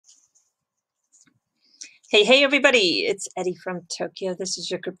Hey, everybody, it's Eddie from Tokyo. This is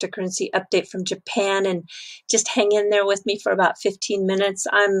your cryptocurrency update from Japan, and just hang in there with me for about 15 minutes.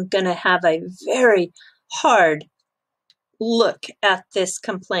 I'm going to have a very hard look at this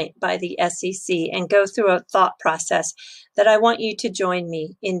complaint by the SEC and go through a thought process that I want you to join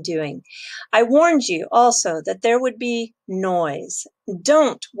me in doing. I warned you also that there would be noise.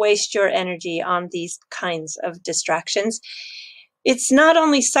 Don't waste your energy on these kinds of distractions. It's not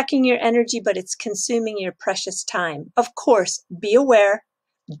only sucking your energy, but it's consuming your precious time. Of course, be aware,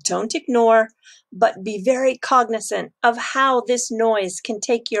 don't ignore, but be very cognizant of how this noise can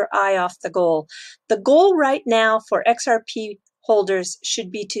take your eye off the goal. The goal right now for XRP holders should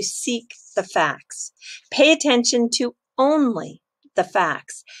be to seek the facts. Pay attention to only the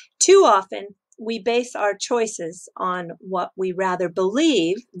facts. Too often, we base our choices on what we rather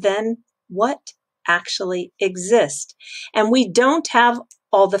believe than what actually exist, and we don't have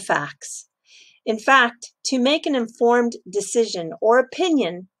all the facts. In fact, to make an informed decision or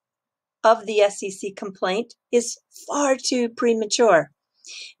opinion of the SEC complaint is far too premature.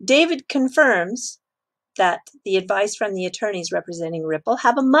 David confirms that the advice from the attorneys representing Ripple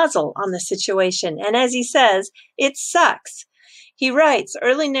have a muzzle on the situation, and as he says, it sucks. He writes,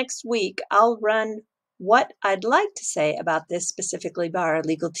 early next week, I'll run what I'd like to say about this specifically by our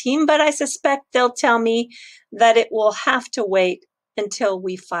legal team, but I suspect they'll tell me that it will have to wait until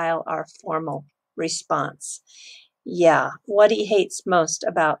we file our formal response. Yeah, what he hates most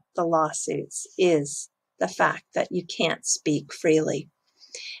about the lawsuits is the fact that you can't speak freely.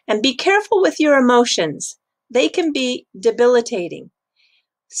 And be careful with your emotions. They can be debilitating,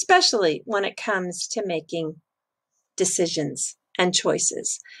 especially when it comes to making decisions and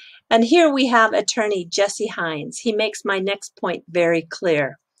choices. And here we have attorney Jesse Hines. He makes my next point very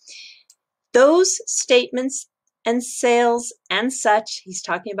clear. Those statements and sales and such, he's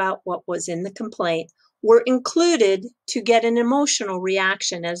talking about what was in the complaint, were included to get an emotional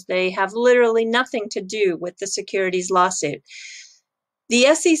reaction, as they have literally nothing to do with the securities lawsuit.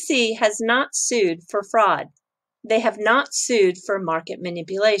 The SEC has not sued for fraud. They have not sued for market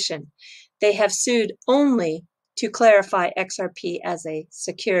manipulation. They have sued only to clarify XRP as a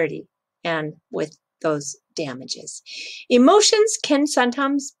security and with those damages. Emotions can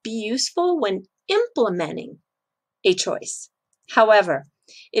sometimes be useful when implementing a choice. However,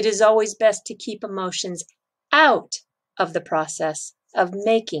 it is always best to keep emotions out of the process of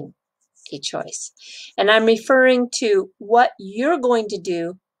making a choice. And I'm referring to what you're going to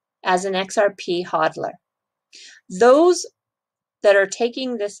do as an XRP hodler. Those that are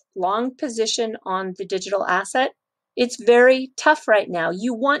taking this long position on the digital asset, it's very tough right now.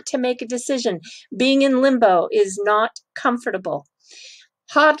 You want to make a decision. Being in limbo is not comfortable.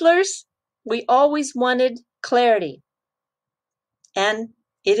 Hodlers, we always wanted clarity. And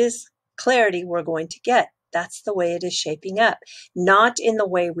it is clarity we're going to get. That's the way it is shaping up. Not in the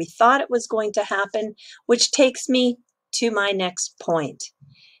way we thought it was going to happen, which takes me to my next point.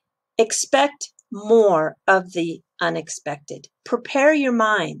 Expect more of the unexpected. Prepare your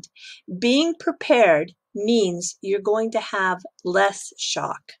mind. Being prepared means you're going to have less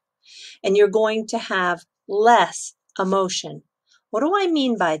shock and you're going to have less emotion. What do I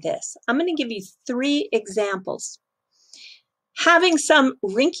mean by this? I'm going to give you 3 examples. Having some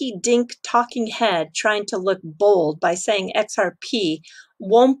rinky-dink talking head trying to look bold by saying XRP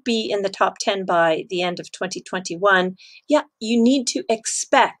won't be in the top 10 by the end of 2021, yeah, you need to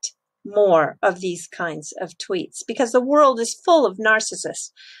expect more of these kinds of tweets because the world is full of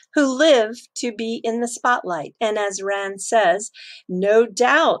narcissists who live to be in the spotlight. And as Rand says, no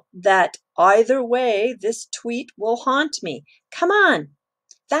doubt that either way, this tweet will haunt me. Come on,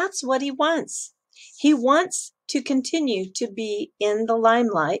 that's what he wants. He wants to continue to be in the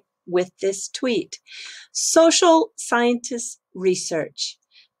limelight with this tweet. Social scientists research.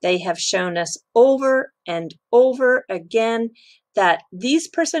 They have shown us over and over again that these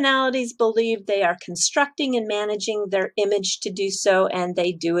personalities believe they are constructing and managing their image to do so, and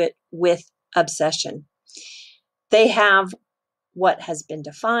they do it with obsession. They have what has been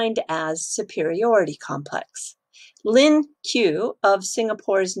defined as superiority complex. Lin Q of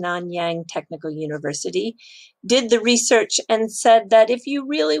Singapore's Nanyang Technical University did the research and said that if you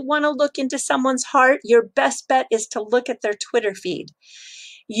really want to look into someone's heart, your best bet is to look at their Twitter feed.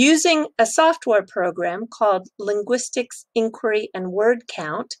 Using a software program called Linguistics Inquiry and Word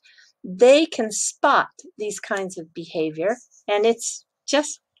Count, they can spot these kinds of behavior, and it's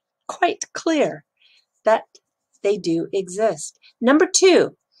just quite clear that they do exist. Number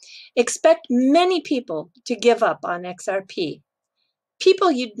 2, expect many people to give up on XRP.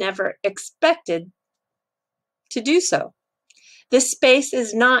 People you'd never expected to do so. This space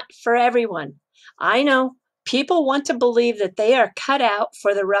is not for everyone. I know People want to believe that they are cut out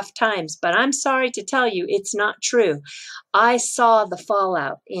for the rough times, but I'm sorry to tell you, it's not true. I saw the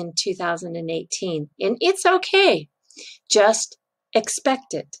fallout in 2018, and it's okay. Just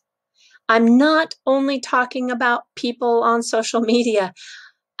expect it. I'm not only talking about people on social media.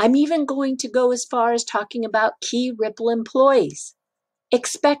 I'm even going to go as far as talking about key Ripple employees.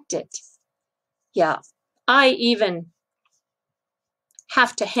 Expect it. Yeah, I even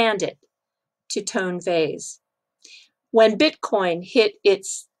have to hand it to Tone Vase. When Bitcoin hit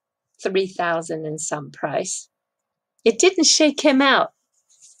its 3,000 and some price, it didn't shake him out.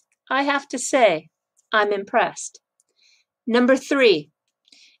 I have to say, I'm impressed. Number 3,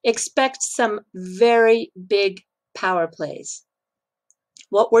 expect some very big power plays.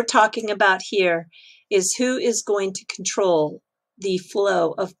 What we're talking about here is who is going to control the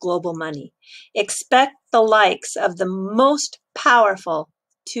flow of global money. Expect the likes of the most powerful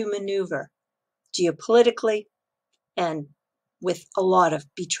to maneuver geopolitically and with a lot of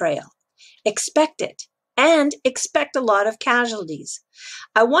betrayal. Expect it, and expect a lot of casualties.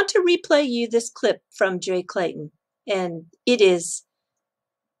 I want to replay you this clip from Jay Clayton, and it is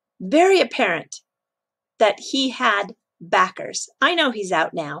very apparent that he had backers. I know he's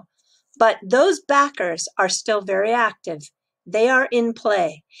out now, but those backers are still very active. They are in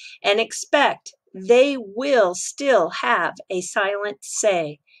play, and expect they will still have a silent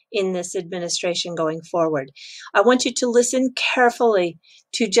say in this administration going forward. I want you to listen carefully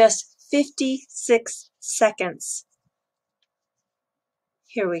to just 56 seconds.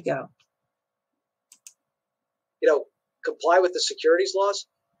 Here we go. Comply with the securities laws,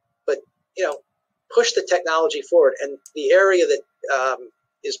 but, push the technology forward. And the area that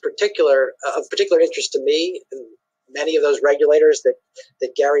is of particular interest to me and many of those regulators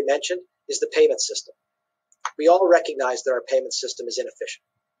that Gary mentioned is the payment system. We all recognize that our payment system is inefficient.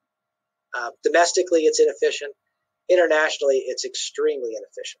 Domestically, it's inefficient. Internationally, it's extremely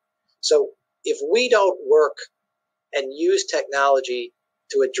inefficient. So if we don't work and use technology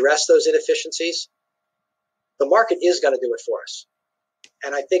to address those inefficiencies, the market is going to do it for us.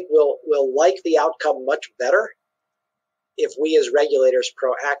 And I think we'll like the outcome much better if we as regulators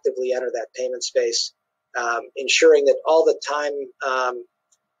proactively enter that payment space, ensuring that all the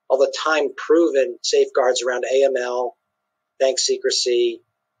time proven safeguards around AML, bank secrecy,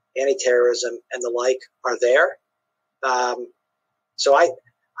 anti-terrorism, and the like are there. So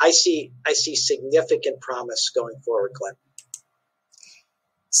I see significant promise going forward, Glenn.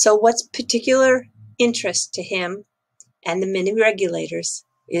 So what's particular interest to him and the many regulators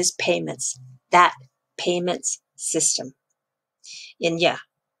is payments, that payments system. And yeah,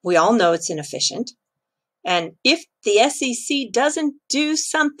 we all know it's inefficient. And if the SEC doesn't do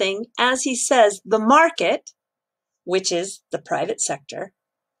something, as he says, the market, which is the private sector,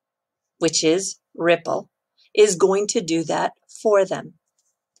 which is Ripple, is going to do that for them.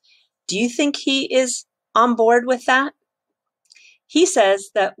 Do you think he is on board with that? He says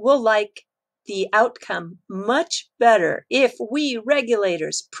that we'll like the outcome much better if we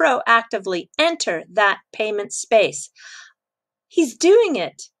regulators proactively enter that payment space. He's doing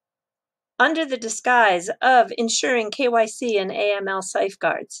it under the disguise of ensuring KYC and AML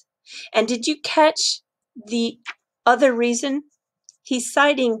safeguards. And did you catch the other reason? He's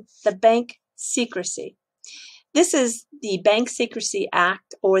citing the bank secrecy. This is the Bank Secrecy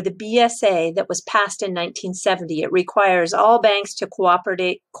Act, or the BSA, that was passed in 1970. It requires all banks to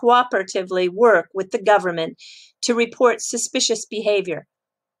cooperatively work with the government to report suspicious behavior,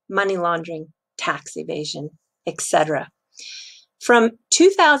 money laundering, tax evasion, etc. From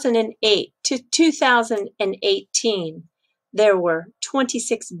 2008 to 2018, there were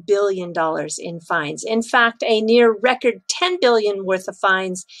 $26 billion in fines. In fact, a near record $10 billion worth of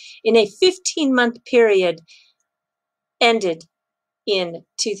fines in a 15-month period ended in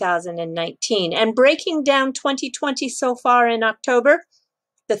 2019. And breaking down 2020 so far in October,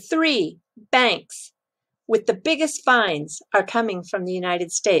 the 3 banks with the biggest fines are coming from the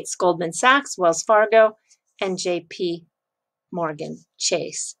United States: Goldman Sachs, Wells Fargo, and JP Morgan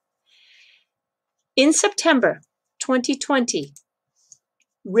Chase. In September 2020,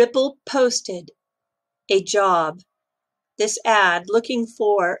 Ripple posted a job, this ad, looking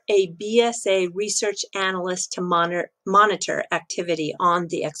for a BSA research analyst to monitor activity on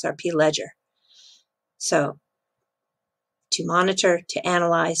the XRP Ledger. So, to monitor, to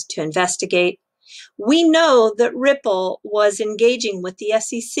analyze, to investigate. We know that Ripple was engaging with the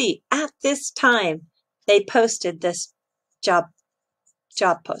SEC at this time they posted this job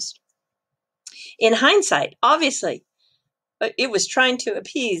post. In hindsight, obviously, it was trying to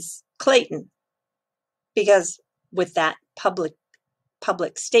appease Clayton, because with that public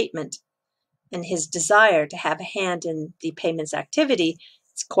statement, and his desire to have a hand in the payments activity,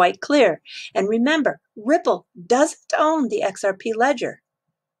 it's quite clear. And remember, Ripple doesn't own the XRP Ledger.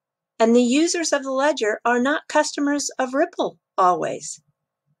 And the users of the ledger are not customers of Ripple always.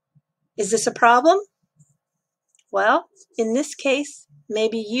 Is this a problem? Well, in this case,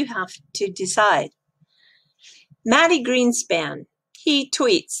 maybe you have to decide. Matty Greenspan, he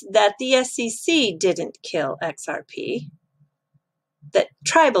tweets that the SEC didn't kill XRP, that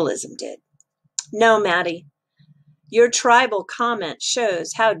tribalism did. No, Matty, your tribal comment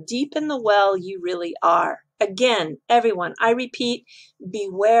shows how deep in the well you really are. Again, everyone, I repeat,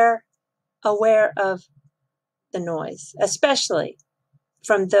 beware, aware of the noise, especially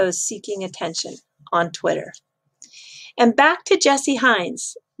from those seeking attention on Twitter. And back to Jesse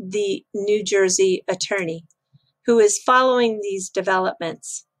Hines, the New Jersey attorney, who is following these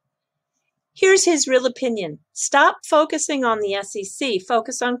developments. Here's his real opinion. Stop focusing on the SEC,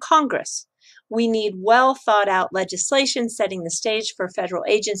 focus on Congress. We need well thought out legislation setting the stage for federal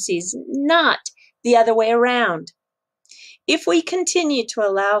agencies, not the other way around. If we continue to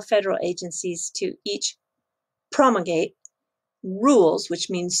allow federal agencies to each promulgate rules, which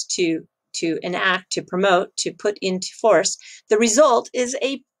means to enact, to promote, to put into force, the result is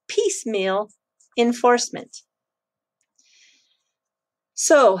a piecemeal enforcement.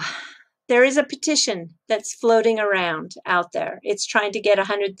 So there is a petition that's floating around out there. It's trying to get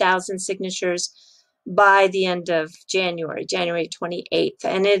 100,000 signatures by the end of January 28th.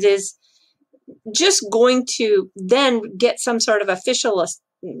 And it is just going to then get some sort of official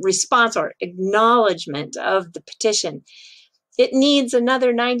response or acknowledgement of the petition. It needs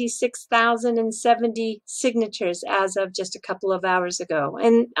another 96,070 signatures as of just a couple of hours ago.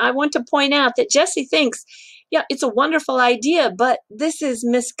 And I want to point out that Jesse thinks, yeah, it's a wonderful idea, but this is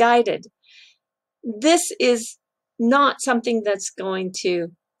misguided. This is not something that's going to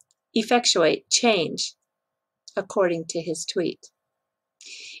effectuate change, according to his tweet.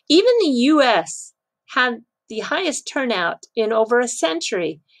 Even the U.S. had the highest turnout in over a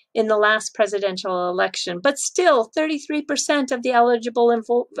century in the last presidential election, but still 33% of the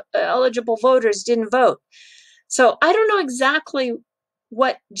eligible voters didn't vote. So I don't know exactly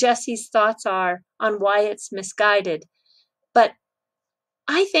what Jesse's thoughts are on why it's misguided, but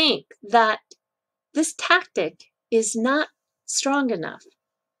I think that this tactic is not strong enough.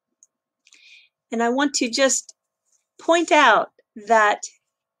 And I want to just point out that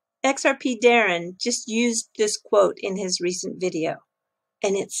XRP Darren just used this quote in his recent video,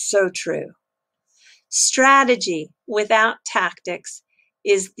 and it's so true. Strategy without tactics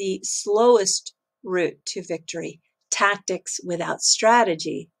is the slowest route to victory. Tactics without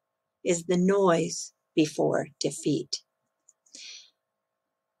strategy is the noise before defeat.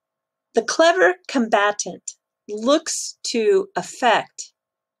 The clever combatant looks to affect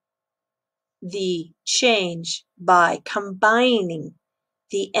the change by combining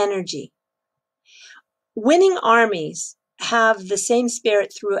the energy. Winning armies have the same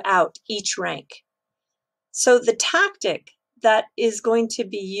spirit throughout each rank. So the tactic that is going to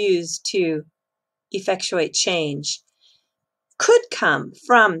be used to effectuate change could come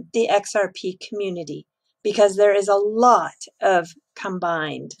from the XRP community because there is a lot of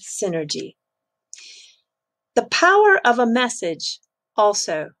combined synergy. The power of a message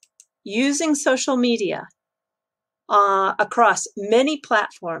also, using social media across many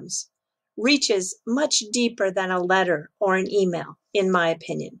platforms, reaches much deeper than a letter or an email, in my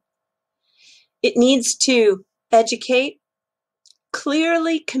opinion. It needs to educate,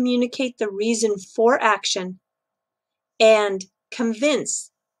 clearly communicate the reason for action, and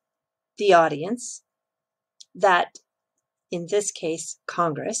convince the audience that, in this case,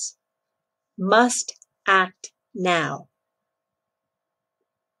 Congress, must act now.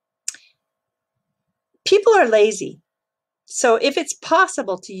 People are lazy. So if it's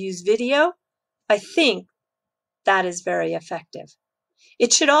possible to use video, I think that is very effective.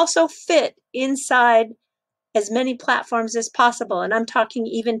 It should also fit inside as many platforms as possible. And I'm talking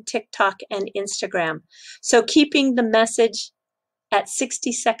even TikTok and Instagram. So keeping the message at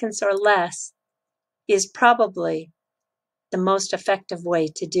 60 seconds or less is probably the most effective way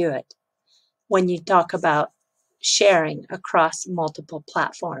to do it when you talk about sharing across multiple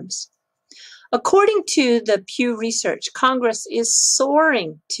platforms. According to the Pew Research, Congress is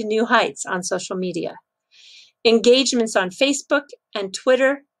soaring to new heights on social media. Engagements on Facebook and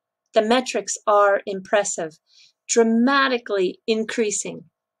Twitter, the metrics are impressive, dramatically increasing.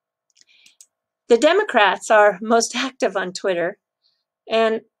 The Democrats are most active on Twitter,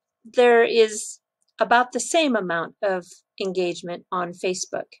 and there is about the same amount of engagement on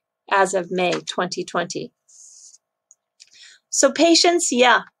Facebook as of May 2020. So patience,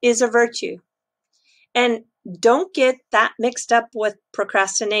 yeah, is a virtue. And don't get that mixed up with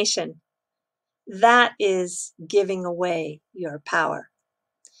procrastination. That is giving away your power.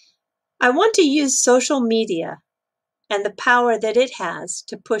 I want to use social media and the power that it has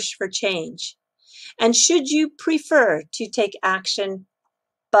to push for change. And should you prefer to take action,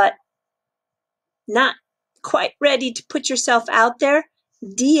 but not quite ready to put yourself out there,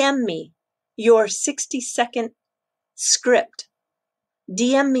 DM me your 60-second script.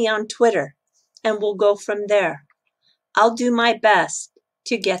 DM me on Twitter, and we'll go from there. I'll do my best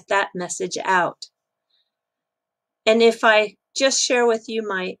to get that message out. And if I just share with you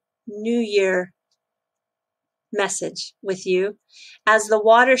my New Year message with you, as the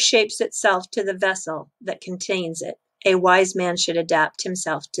water shapes itself to the vessel that contains it, a wise man should adapt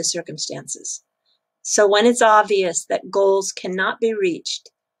himself to circumstances. So when it's obvious that goals cannot be reached,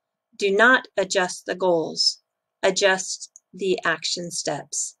 do not adjust the goals, adjust the action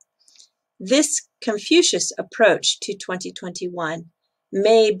steps. This Confucius approach to 2021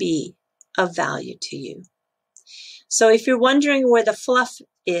 may be of value to you. So if you're wondering where the fluff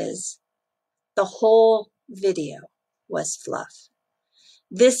is, the whole video was fluff.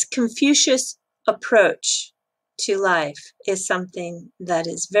 This Confucius approach to life is something that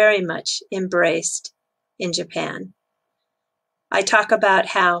is very much embraced in Japan. I talk about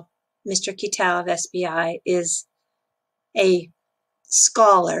how Mr. Kitao of SBI is a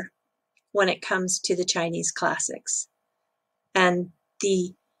scholar when it comes to the Chinese classics. And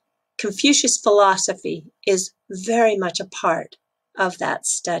the Confucius philosophy is very much a part of that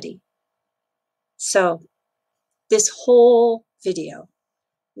study. So this whole video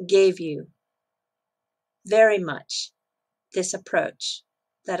gave you very much this approach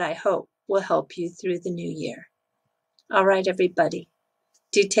that I hope will help you through the new year. All right, everybody.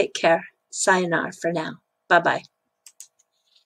 Do take care. Sayonara for now. Bye-bye.